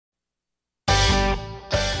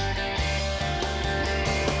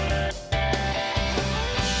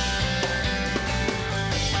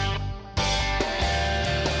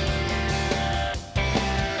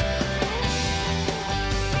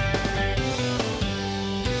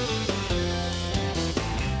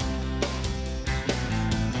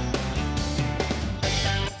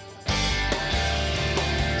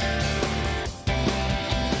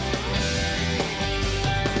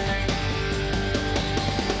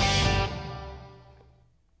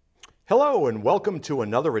Hello and welcome to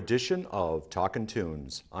another edition of Talkin'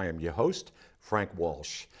 Tunes. I am your host, Frank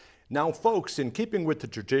Walsh. Now folks, in keeping with the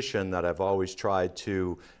tradition that I've always tried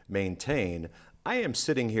to maintain, I am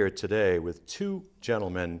sitting here today with two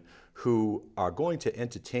gentlemen who are going to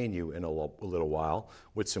entertain you in a little while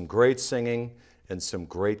with some great singing and some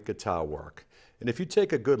great guitar work. And if you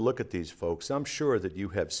take a good look at these folks, I'm sure that you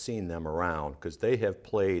have seen them around because they have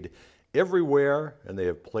played everywhere and they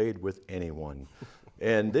have played with anyone.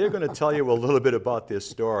 And they're going to tell you a little bit about their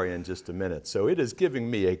story in just a minute. So it is giving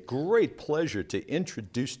me a great pleasure to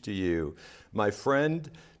introduce to you my friend,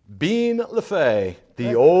 Bean Lefebvre,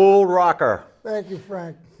 the old rocker. Thank you,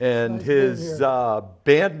 Frank. And nice his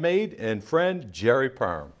bandmate and friend, Gerry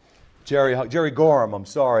Perm. Gerry Gorham, I'm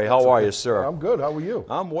sorry. How are you, sir? I'm good. How are you?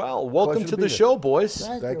 I'm well. Welcome to the here. show, boys.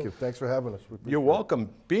 Thank you. Thanks for having us. You're welcome.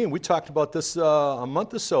 Bean, we talked about this a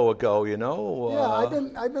month or so ago, you know.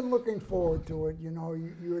 Yeah, I've been looking forward to it. You know,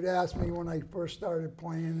 you had asked me when I first started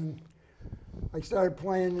playing, and I started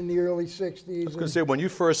playing in the early 60s. I was going to say, when you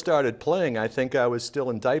first started playing, I think I was still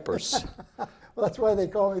in diapers. Well, that's why they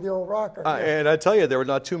call me the old rocker. And I tell you, there were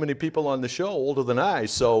not too many people on the show older than I,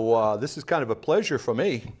 so this is kind of a pleasure for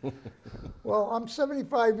me. Well, I'm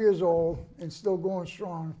 75 years old and still going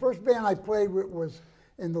strong. First band I played with was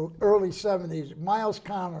in the early 70s, Miles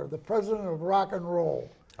Connor, the president of rock and roll.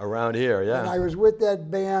 Around here, yeah. And I was with that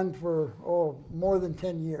band for, more than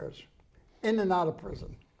 10 years, in and out of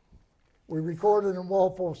prison. We recorded in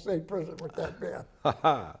Walpole State Prison with that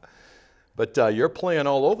band. But you're playing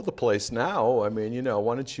all over the place now. I mean, you know,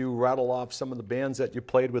 why don't you rattle off some of the bands that you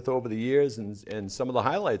played with over the years and some of the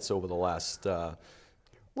highlights over the last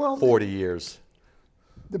 40 years?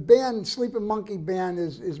 The band, Sleeping Monkey Band,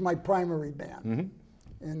 is my primary band.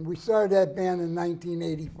 Mm-hmm. And we started that band in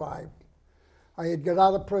 1985. I had got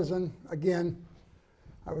out of prison again.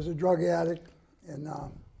 I was a drug addict and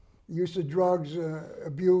use of drugs,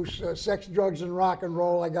 abuse, sex, drugs, and rock and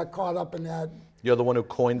roll. I got caught up in that. You're the one who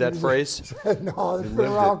coined that phrase? No, it's been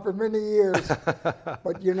around for many years.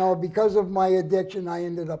 But, you know, because of my addiction, I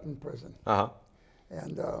ended up in prison. Uh-huh.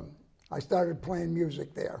 And I started playing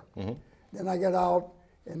music there. Mm-hmm. Then I got out,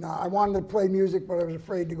 and I wanted to play music, but I was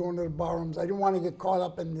afraid to go into the barrooms. I didn't want to get caught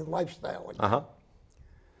up in the lifestyle again. Uh-huh.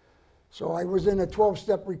 So I was in a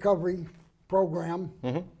 12-step recovery program,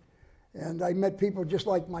 Mm-hmm. and I met people just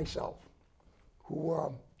like myself who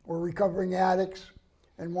were recovering addicts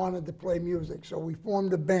and wanted to play music. So we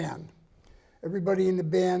formed a band. Everybody in the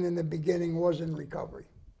band in the beginning was in recovery.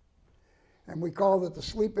 And we called it the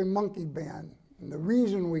Sleeping Monkey Band. And the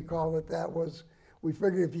reason we called it that was we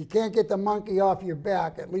figured if you can't get the monkey off your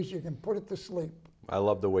back, at least you can put it to sleep. I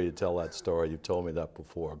love the way you tell that story. You've told me that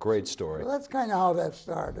before. Great story. Well, that's kind of how that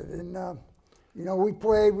started. And, you know,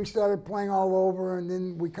 we started playing all over, and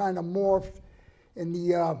then we kind of morphed. In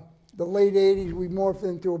the late 80s, we morphed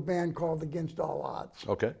into a band called Against All Odds.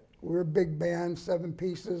 Okay. We were a big band, 7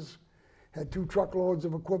 pieces, had 2 truckloads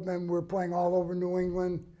of equipment. We were playing all over New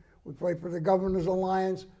England. We played for the Governor's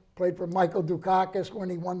Alliance, played for Michael Dukakis when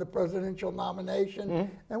he won the presidential nomination,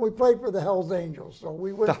 Mm-hmm. and we played for the Hells Angels. So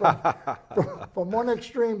we went from one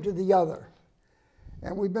extreme to the other.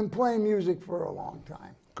 And we've been playing music for a long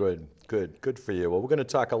time. Good for you. Well, we're going to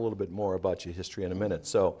talk a little bit more about your history in a minute.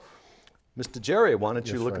 So, Mr. Gerry, why don't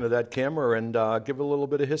you look into that camera and give a little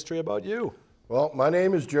bit of history about you? Well, my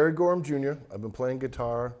name is Gerry Gorham Jr. I've been playing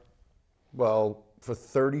guitar, well, for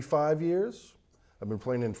 35 years. I've been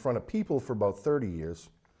playing in front of people for about 30 years,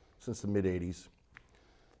 since the mid-'80s.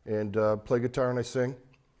 And play guitar and I sing,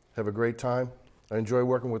 have a great time. I enjoy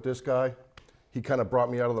working with this guy. He kind of brought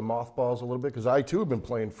me out of the mothballs a little bit, because I too have been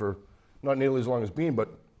playing for not nearly as long as Bean, but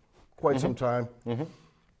quite some time. Mm-hmm.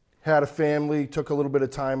 Had a family, took a little bit of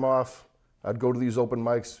time off. I'd go to these open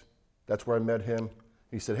mics. That's where I met him.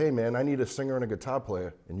 He said, hey man, I need a singer and a guitar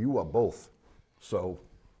player, and you are both. So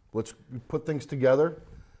let's put things together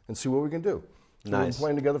and see what we can do. So Nice. We've been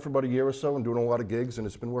playing together for about a year or so and doing a lot of gigs, and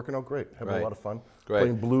it's been working out great. Having a lot of fun. Great.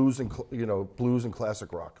 Playing blues and blues and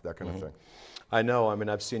classic rock, that kind of thing. I know. I mean,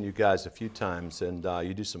 I've seen you guys a few times, and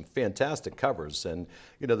you do some fantastic covers. And,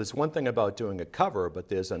 you know, there's one thing about doing a cover, but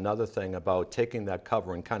there's another thing about taking that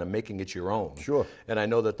cover and kind of making it your own. Sure. And I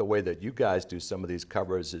know that the way that you guys do some of these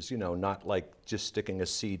covers is, you know, not like just sticking a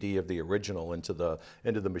CD of the original into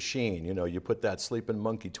the machine. You know, you put that Sleeping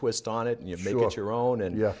Monkey twist on it, and you make it your own,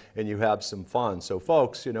 and you have some fun. So,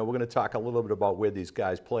 folks, you know, we're going to talk a little bit about where these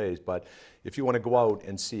guys play, but if you want to go out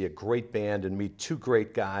and see a great band and meet 2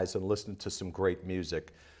 great guys and listen to some great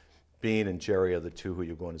music, Bean and Gerry are the 2 who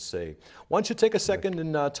you're going to see. Why don't you take a second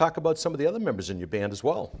and talk about some of the other members in your band as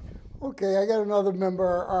well? Okay, I got another member.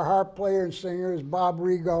 Our harp player and singer is Bob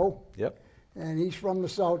Rigo. Yep. and he's from the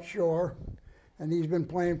South Shore, and he's been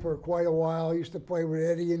playing for quite a while. He used to play with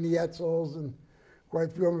Eddie and the Etzels and quite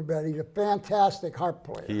a few of them, but he's a fantastic harp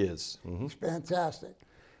player. He is. He's fantastic.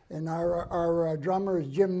 And our drummer is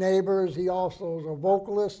Jim Neighbors. He also is a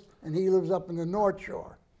vocalist, and he lives up in the North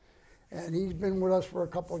Shore. And he's been with us for a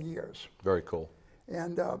couple of years. Very cool.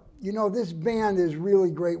 And, you know, this band is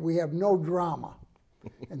really great. We have no drama.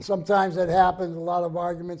 And sometimes that happens, a lot of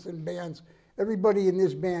arguments in bands. Everybody in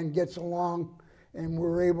this band gets along, and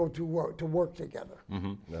we're able to work together.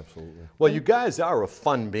 Absolutely. Well, you guys are a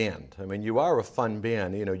fun band. I mean, you are a fun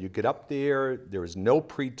band. You know, you get up there, there is no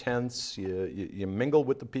pretense. You mingle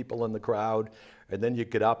with the people in the crowd, and then you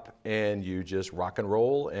get up and you just rock and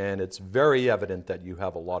roll, and it's very evident that you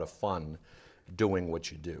have a lot of fun doing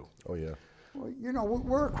what you do. Oh, yeah. Well, you know,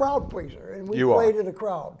 we're a crowd pleaser, and we You play are. to the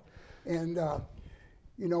crowd. And,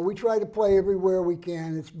 you know, we try to play everywhere we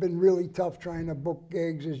can. It's been really tough trying to book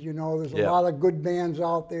gigs, as you know. There's a Yeah. lot of good bands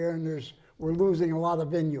out there, and we're losing a lot of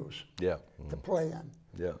venues Yeah. to play in.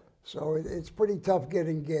 Yeah. So it's pretty tough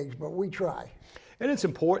getting gigs, but we try. And it's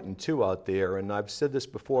important too out there, and I've said this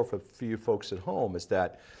before for you folks at home, is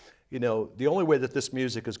that, you know, the only way that this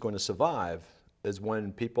music is going to survive is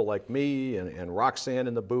when people like me and Roxanne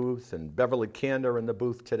in the booth and Beverly Kander in the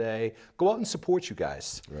booth today go out and support you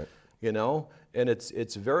guys. Right. You know, and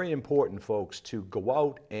it's very important, folks, to go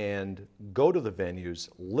out and go to the venues,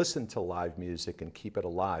 listen to live music, and keep it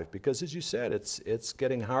alive. Because, as you said, it's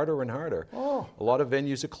getting harder and harder. Oh. A lot of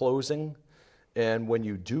venues are closing, and when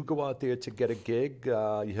you do go out there to get a gig,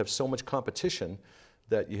 you have so much competition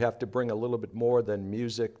that you have to bring a little bit more than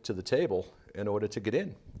music to the table in order to get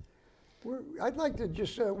in. I'd like to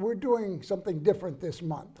just, we're doing something different this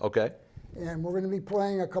month. Okay. And we're going to be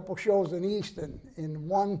playing a couple shows in Easton, in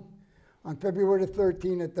one on February the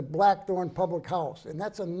 13th at the Blackthorn Public House. And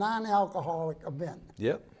that's a non-alcoholic event.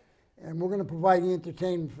 Yep. And we're going to provide the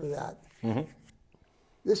entertainment for that.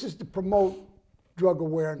 This is to promote drug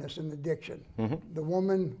awareness and addiction. The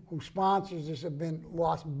woman who sponsors this event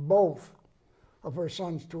lost both of her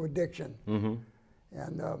sons to addiction. And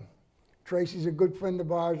Tracy's a good friend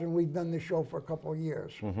of ours, and we've done this show for a couple of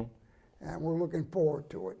years. And we're looking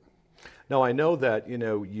forward to it. Now, I know that, you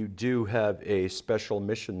know, you do have a special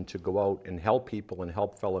mission to go out and help people and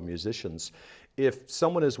help fellow musicians. If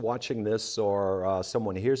someone is watching this or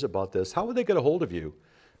someone hears about this, how would they get a hold of you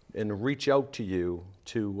and reach out to you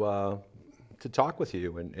to talk with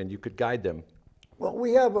you and you could guide them? Well,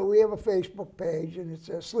 we have a Facebook page, and it's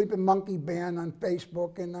a Sleeping Monkey Band on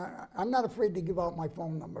Facebook, and I'm not afraid to give out my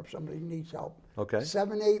phone number if somebody needs help. Okay.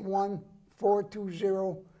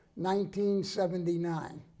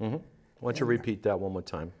 781-420-1979. Why don't you repeat that one more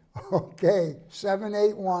time? Okay,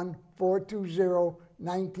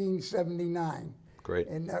 781-420-1979. Great.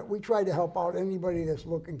 And we try to help out anybody that's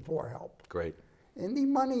looking for help. Great. And the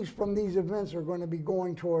monies from these events are going to be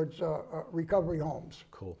going towards recovery homes.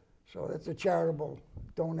 Cool. So that's a charitable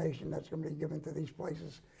donation that's going to be given to these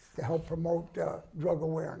places to help promote drug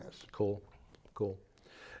awareness. Cool. Cool.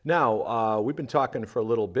 Now, we've been talking for a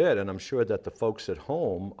little bit, and I'm sure that the folks at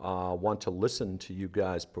home want to listen to you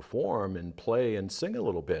guys perform and play and sing a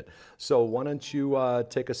little bit. So why don't you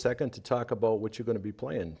take a second to talk about what you're going to be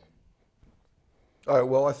playing? All right,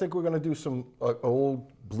 well, I think we're going to do some old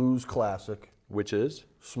blues classic, Which is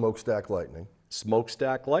Smokestack Lightning.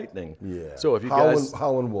 Smokestack Lightning. Yeah. So if you Howlin', guys...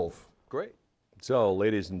 Howlin' Wolf. Great. So,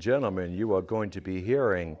 ladies and gentlemen, you are going to be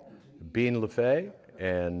hearing Bean Lefebvre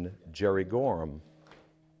and Gerry Gorham.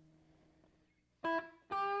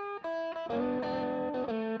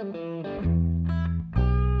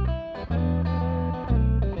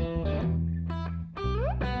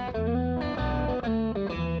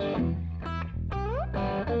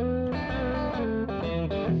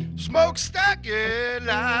 Smokestack and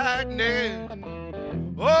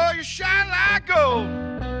lightning, oh, you shine like gold.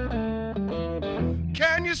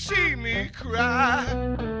 Can you see me cry?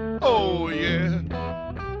 Oh, yeah.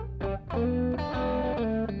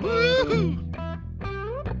 Woo-hoo.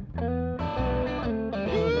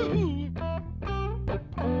 Woo-hoo.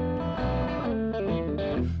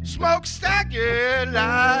 Smokestack and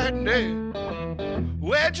lightning,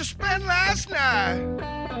 where'd you spend last night?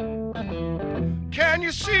 Can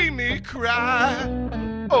you see me cry?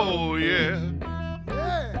 Oh, yeah.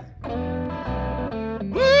 Yeah.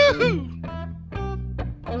 Woo-hoo.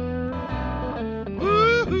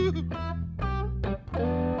 Woo-hoo.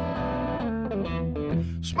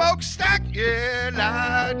 Smokestack,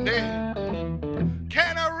 yeah, lightning.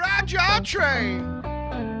 Can I ride your train?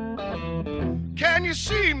 Can you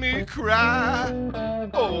see me cry?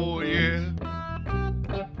 Oh, yeah.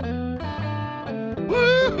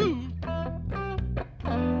 Woo-hoo.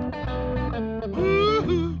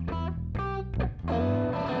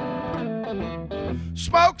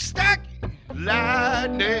 smokestack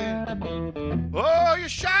lightning. Oh, you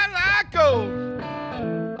shine like gold.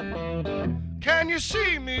 Can you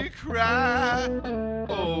see me cry?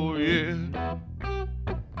 Oh, yeah.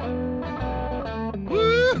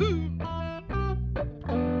 Woo-hoo.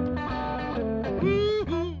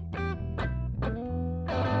 Woo-hoo.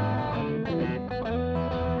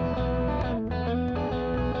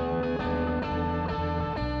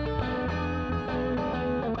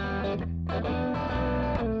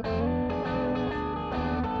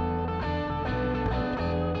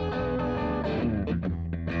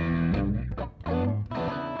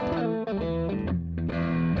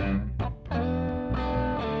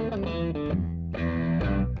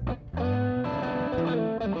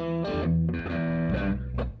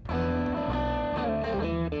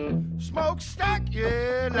 Smokestack,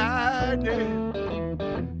 yeah, lightning.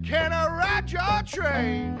 Can I ride your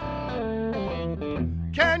train?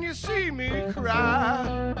 Can you see me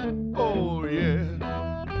cry? Oh, yeah.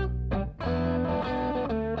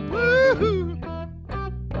 Woo-hoo.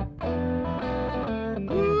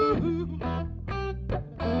 Woo-hoo.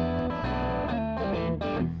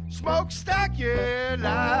 Smokestack, yeah,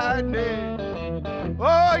 lightning.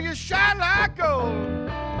 Oh, you shine like gold.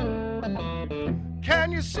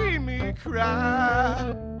 Can you see me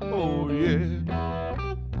cry? Oh, yeah.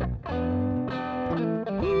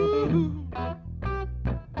 Ooh. Ooh.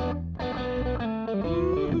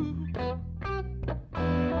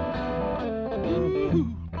 Ooh.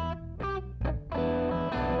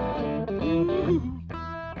 Ooh.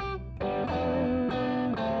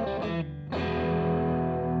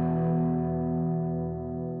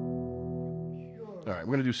 All right, we're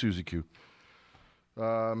going to do Susie Q.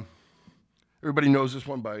 Everybody knows this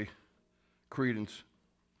one by Credence.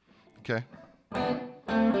 Okay.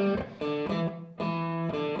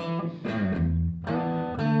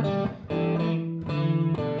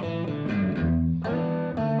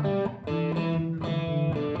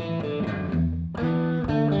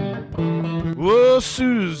 Whoa,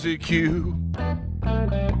 Susie Q.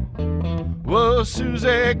 Whoa,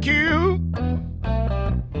 Susie Q.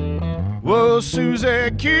 Whoa,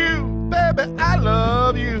 Susie Q. Baby, I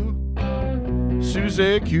love you.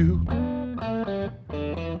 Susie Q.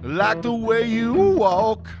 Like the way you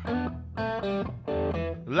walk,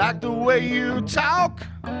 like the way you talk,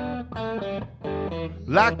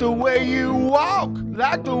 like the way you walk,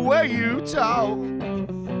 like the way you talk.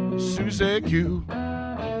 Susie Q.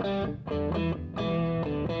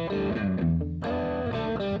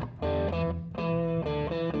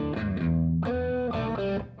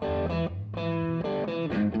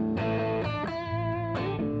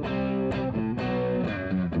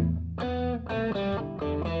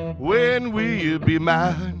 When will you be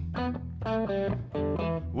mine?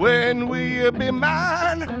 When will you be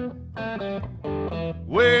mine?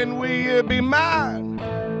 When will you be mine?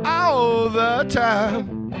 All the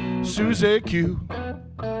time. Susie Q.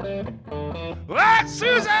 Oh,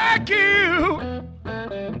 Susie Q.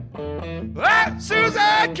 Oh,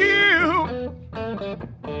 Susie Q.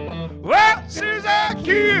 Oh, Susie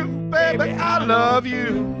Q. Baby, I love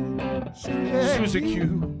you. Susie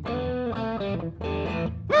Q.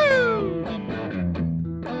 Woo!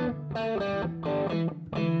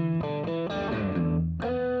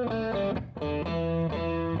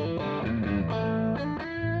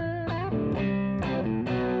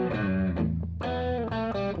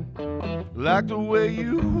 Like the way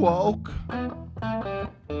you walk,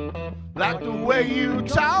 like the way you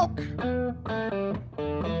talk,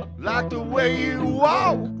 like the way you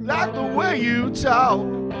walk, like the way you talk.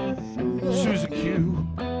 Susie Q.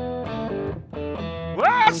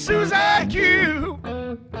 Well, Susie Q.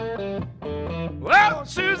 Well,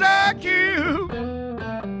 Susie Q.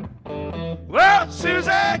 Well,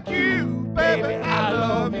 Susie Q. Baby, I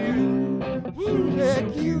love you.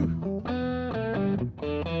 Susie Q.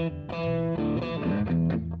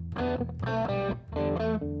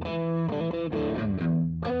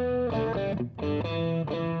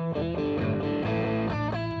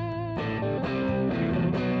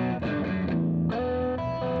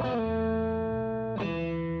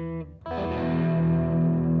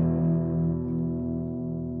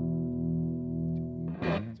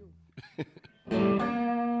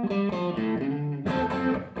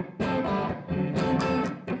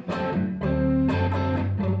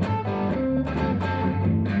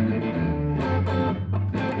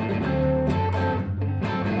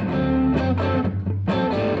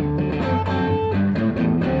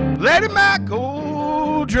 Lady Mac,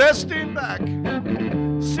 oh, dressed in black,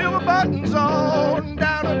 silver buttons on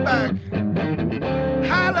down her back,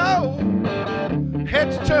 high low,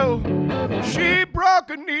 head to toe, She broke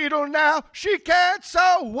a needle, now she can't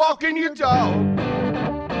sew. Walking your dog,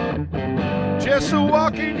 just a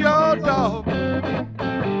walking your dog.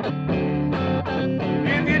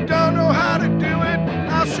 If you don't know how to do it,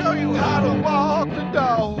 I'll show you how to walk the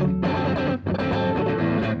dog.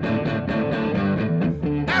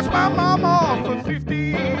 Ask my mama for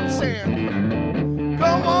 15 cents. Go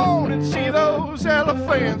on and see those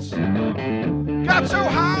elephants. Got so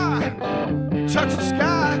high, touched the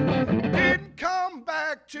sky. Didn't come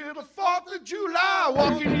back till the 4th of July.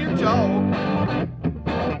 Walking your dog,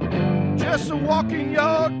 just a walking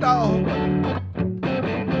your dog.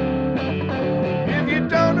 If you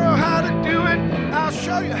don't know how to do it, I'll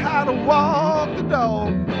show you how to walk the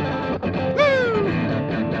dog. Woo!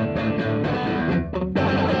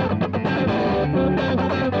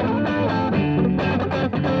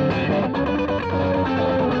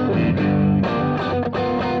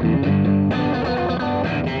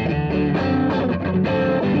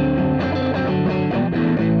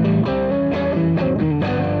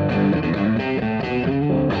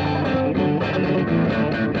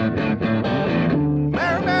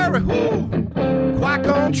 Quite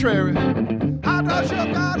contrary, how does your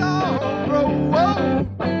God on roll? Whoa.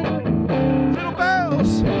 Little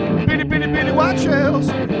bells, bitty, bitty, bitty white shells,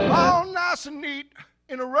 all nice and neat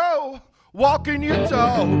in a row. Walking your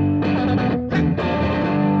dog,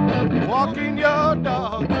 walking your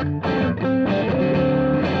dog.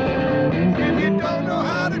 If you don't know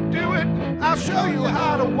how to do it, I'll show you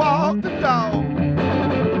how to walk the dog.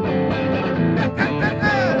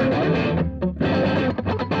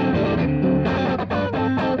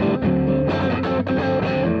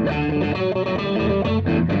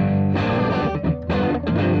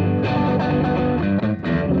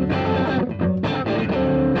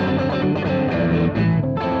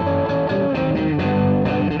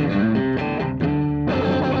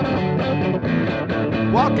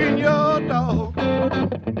 Walking your dog,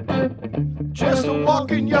 just a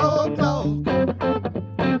walking your dog.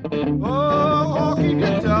 Oh, walking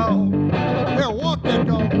your dog. Yeah, walk that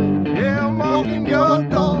dog. Yeah, I'm walking your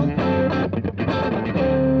dog.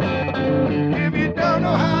 If you don't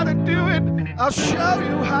know how to do it, I'll show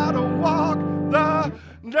you how to walk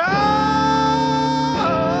the dog.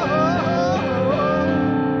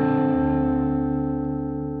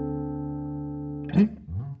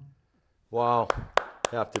 Wow.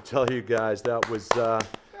 I have to tell you guys, that was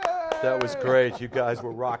great. You guys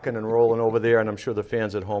were rocking and rolling over there, and I'm sure the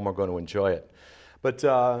fans at home are going to enjoy it. But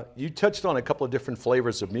you touched on a couple of different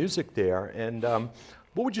flavors of music there, and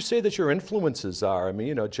what would you say that your influences are? I mean,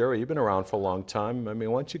 you know, Gerry, you've been around for a long time. I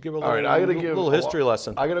mean, why don't you give a little history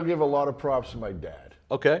lesson? I got to give a lot of props to my dad.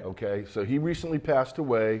 Okay. Okay, so he recently passed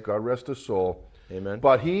away, God rest his soul. Amen.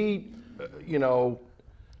 But he, you know,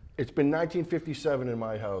 it's been 1957 in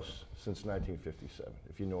my house since 1957,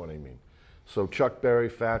 if you know what I mean. So Chuck Berry,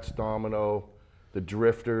 Fats Domino, the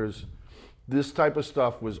Drifters, this type of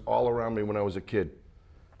stuff was all around me when I was a kid.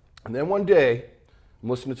 And then one day, I'm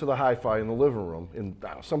listening to the hi-fi in the living room in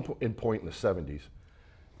some point in the 70s,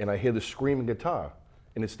 and I hear the screaming guitar,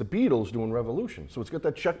 and it's the Beatles doing Revolution. So it's got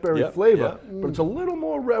that Chuck Berry flavor, but it's a little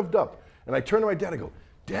more revved up. And I turn to my dad, I go,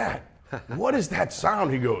 Dad, what is that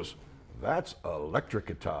sound? He goes, that's electric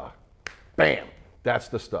guitar. Bam, that's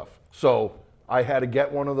the stuff. So I had to get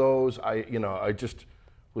one of those. I just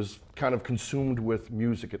was kind of consumed with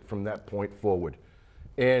music from that point forward.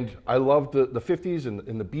 And I loved the 50s and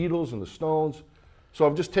the Beatles and the Stones. So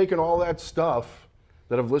I've just taken all that stuff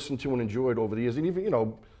that I've listened to and enjoyed over the years, and even, you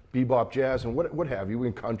know, bebop, jazz, and what have you,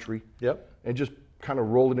 in country. Yep. And just kind of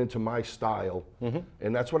rolled it into my style.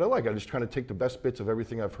 And that's what I like. I just kind of take the best bits of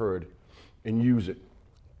everything I've heard and use it.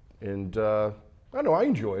 And I don't know, I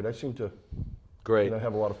enjoy it. I seem to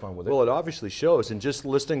have a lot of fun with it. Well, it obviously shows, and just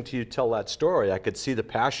listening to you tell that story, I could see the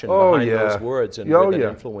passion behind those words and where that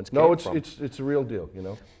influence came from. It's a real deal, you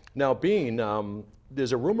know. Now, Bean,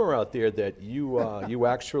 there's a rumor out there that you you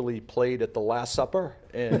actually played at the Last Supper,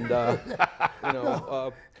 and you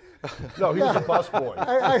know. No, he was a busboy.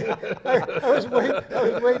 I was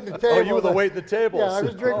waiting the table. Oh, you were the wait the tables. Yeah, I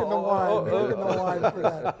was drinking the wine, for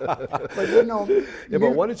that. But you know. Yeah,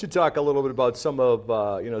 but why don't you talk a little bit about some of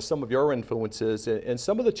some of your influences and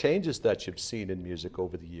some of the changes that you've seen in music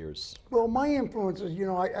over the years? Well, my influences, you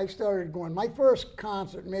know, I started going. My first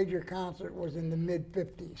major concert, was in the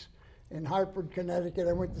mid-'50s. In Hartford, Connecticut.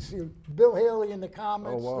 I went to see Bill Haley and the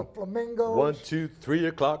Comets, the Flamingos. 1, 2, 3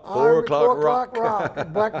 o'clock, 4 o'clock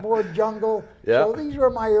rock. Blackboard Jungle. Yeah. So these were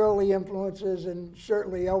my early influences, and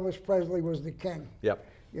certainly Elvis Presley was the king. Yep.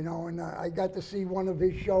 You know, and I got to see one of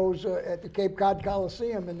his shows at the Cape Cod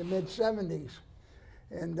Coliseum in the mid-'70s.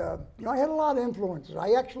 And you know, I had a lot of influences.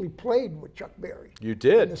 I actually played with Chuck Berry. You In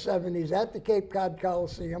did? the 70s at the Cape Cod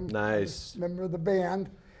Coliseum. Nice. I was a member of the band,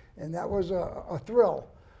 and that was a thrill.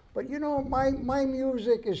 But you know, my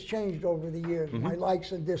music has changed over the years, my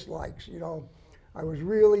likes and dislikes. You know, I was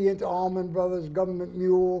really into Allman Brothers, Government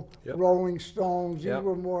Mule, Yep. Rolling Stones. These Yep.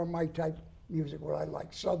 were more my type music, what I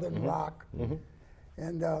like, Southern rock.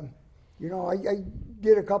 And you know, I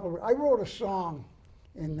did a couple. I wrote a song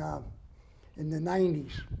in the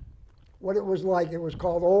 90s. What it was like. It was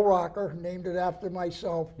called Old Rocker, named it after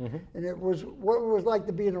myself. And it was what it was like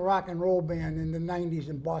to be in a rock and roll band in the 90s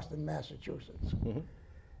in Boston, Massachusetts.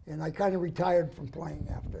 And I kind of retired from playing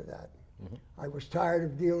after that. I was tired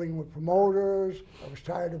of dealing with promoters. I was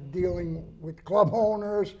tired of dealing with club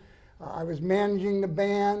owners. I was managing the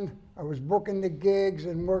band. I was booking the gigs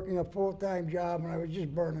and working a full-time job, and I was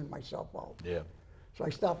just burning myself out. Yeah. So I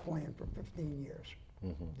stopped playing for 15 years.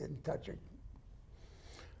 Didn't touch it.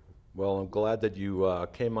 Well, I'm glad that you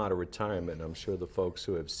came out of retirement. I'm sure the folks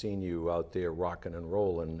who have seen you out there rocking and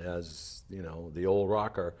rolling as, you know, the old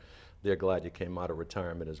rocker, they're glad you came out of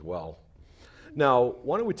retirement as well. Now,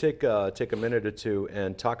 why don't we take a minute or two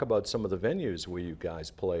and talk about some of the venues where you guys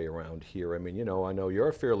play around here. I mean, you know, I know you're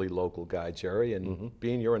a fairly local guy, Gerry, and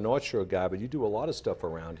being you're a North Shore guy, but you do a lot of stuff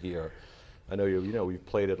around here. I know you've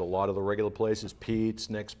played at a lot of the regular places, Pete's,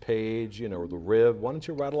 Next Page, you know, the Riv. Why don't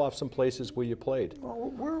you rattle off some places where you played?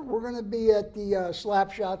 Well, we're going to be at the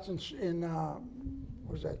Slap Shots in what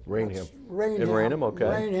was that? Rainham. Rainham. In Rainham, okay.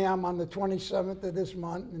 Rainham on the 27th of this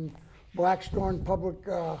month, and Blackstone Public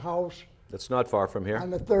House That's not far from here. on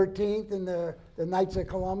the 13th, and the Knights of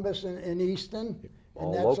Columbus in Easton, All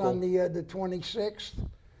and that's local. on the 26th.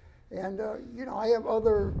 And you know, I have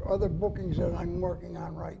other bookings that I'm working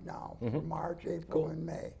on right now for March, April, and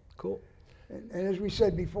May. Cool. And as we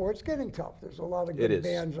said before, it's getting tough. There's a lot of It good is.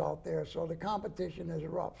 bands out there, so the competition is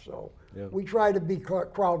rough. So Yeah. we try to be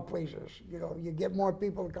crowd pleasers. You know, you get more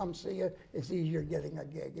people to come see you, it's easier getting a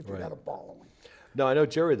gig if you Right. got a following. Now, I know,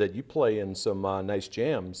 Gerry, that you play in some nice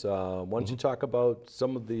jams. Why don't you talk about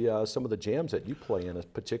some of the jams that you play in,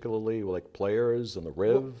 particularly like Players and the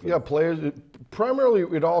Riv? Yeah, Players. Primarily,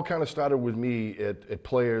 it all kind of started with me at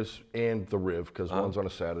Players and the Riv, because one's on a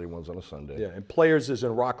Saturday, one's on a Sunday. Yeah, and Players is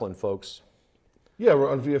in Rockland, folks. Yeah,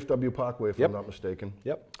 we're on VFW Parkway, if Yep. I'm not mistaken.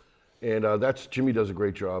 Yep. And that's Jimmy does a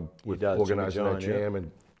great job with does, Jimmy organizing John, that yeah. jam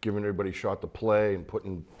and giving everybody a shot to play and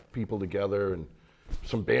putting people together. And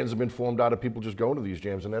some bands have been formed out of people just going to these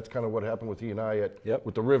jams, and that's kind of what happened with he and I Yep.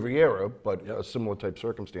 with the Riviera, but a similar type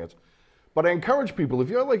circumstance. But I encourage people, if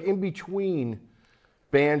you're like in between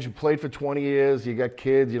bands, you played for 20 years, you got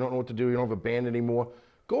kids, you don't know what to do, you don't have a band anymore,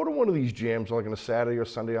 go to one of these jams like on a Saturday or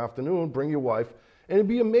Sunday afternoon, bring your wife, and you'd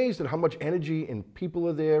be amazed at how much energy and people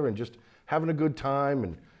are there and just having a good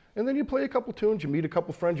time. And then you play a couple tunes, you meet a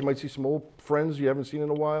couple friends, you might see some old friends you haven't seen in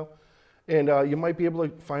a while, and you might be able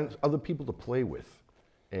to find other people to play with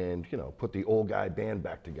and, you know, put the old guy band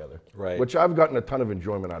back together. Right. Which I've gotten a ton of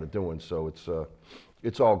enjoyment out of doing, so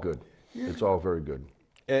it's all good. It's all very good.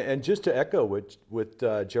 And just to echo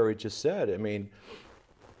what Gerry just said, I mean,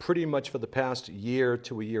 pretty much for the past year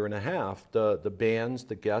to a year and a half, the bands,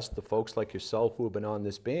 the guests, the folks like yourself who have been on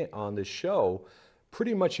this show,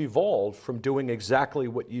 pretty much evolved from doing exactly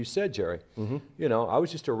what you said, Gerry. You know, I was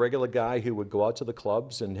just a regular guy who would go out to the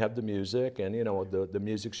clubs and have the music, and you know, the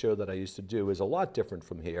music show that I used to do is a lot different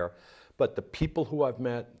from here. But the people who I've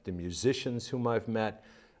met, the musicians whom I've met,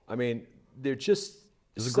 I mean, they're just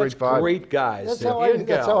It's a such great vibe. great guys. That's and how I- and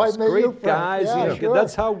that's how I gals. met you, Great Frank. guys. Yeah, and sure.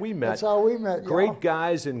 That's how we met. That's how we met, yeah. Great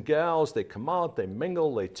guys and gals. They come out, they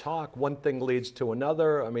mingle, they talk. One thing leads to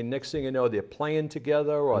another. I mean, next thing you know, they're playing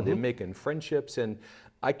together or they're making friendships. And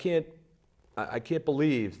I can't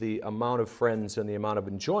believe the amount of friends and the amount of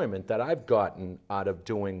enjoyment that I've gotten out of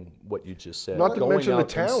doing what you just said. Not to Going mention the out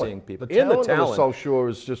and seeing talent. people. The And talent on the South Shore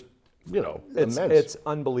is just, you know, immense. It's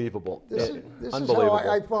unbelievable. This is Unbelievable. how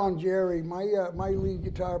I found Gerry. My lead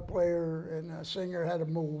guitar player and singer had to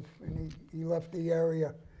move, and he left the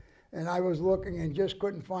area. And I was looking and just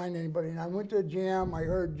couldn't find anybody. And I went to a jam. I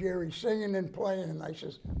heard Gerry singing and playing, and I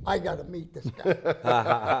says, I got to meet this guy.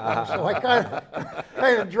 So I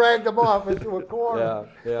kind of dragged him off into a corner.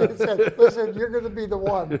 Yeah. And said, listen, you're going to be the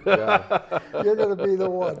one. You're going to be the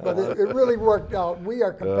one. But it really worked out. We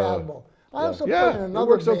are compatible. I also play in Yeah, another it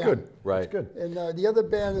works band. out good. Right. It's good. And the other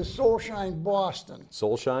band is Soulshine Boston.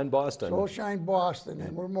 Soulshine Boston. Soulshine Boston,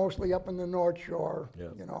 and we're mostly up in the North Shore. Yeah.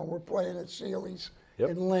 You know, we're playing at Sealy's Yep.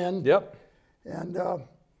 in Lynn. Yep. And you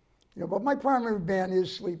know, but my primary band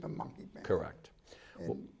is Sleeping Monkey Band. Correct.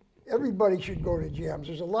 everybody should go to jams.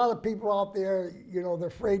 There's a lot of people out there, you know, they're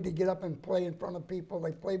afraid to get up and play in front of people.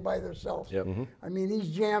 They play by themselves. Yep. I mean, these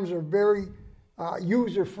jams are very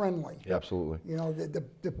user-friendly. Absolutely. You know,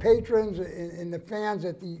 the patrons and the fans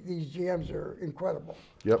at these jams are incredible.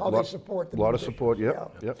 Yep. How they support the A lot of musicians. support,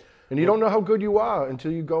 yep. Yep. And you don't know how good you are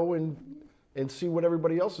until you go and see what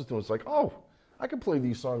everybody else is doing. It's like, oh, I can play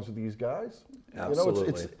these songs with these guys. Absolutely.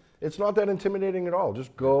 You know, it's not that intimidating at all.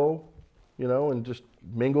 Just go, you know, and just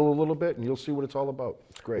mingle a little bit, and you'll see what it's all about.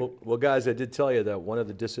 It's great. Well, guys, I did tell you that one of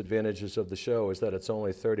the disadvantages of the show is that it's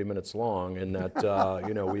only 30 minutes long, and that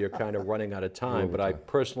you know, we are kind of running out of time. But I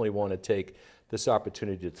personally want to take this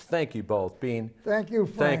opportunity to thank you both, Bean. Thank you,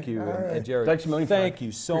 Frank. Thank you, All right. and Jerry. Thanks a million, Thank Frank.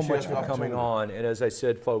 you so Appreciate much the for coming opportunity. on. And as I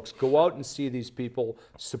said, folks, go out and see these people,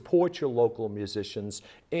 support your local musicians.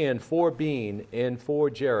 And for Bean and for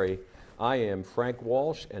Jerry, I am Frank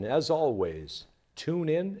Walsh, and as always, tune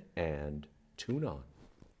in and tune on.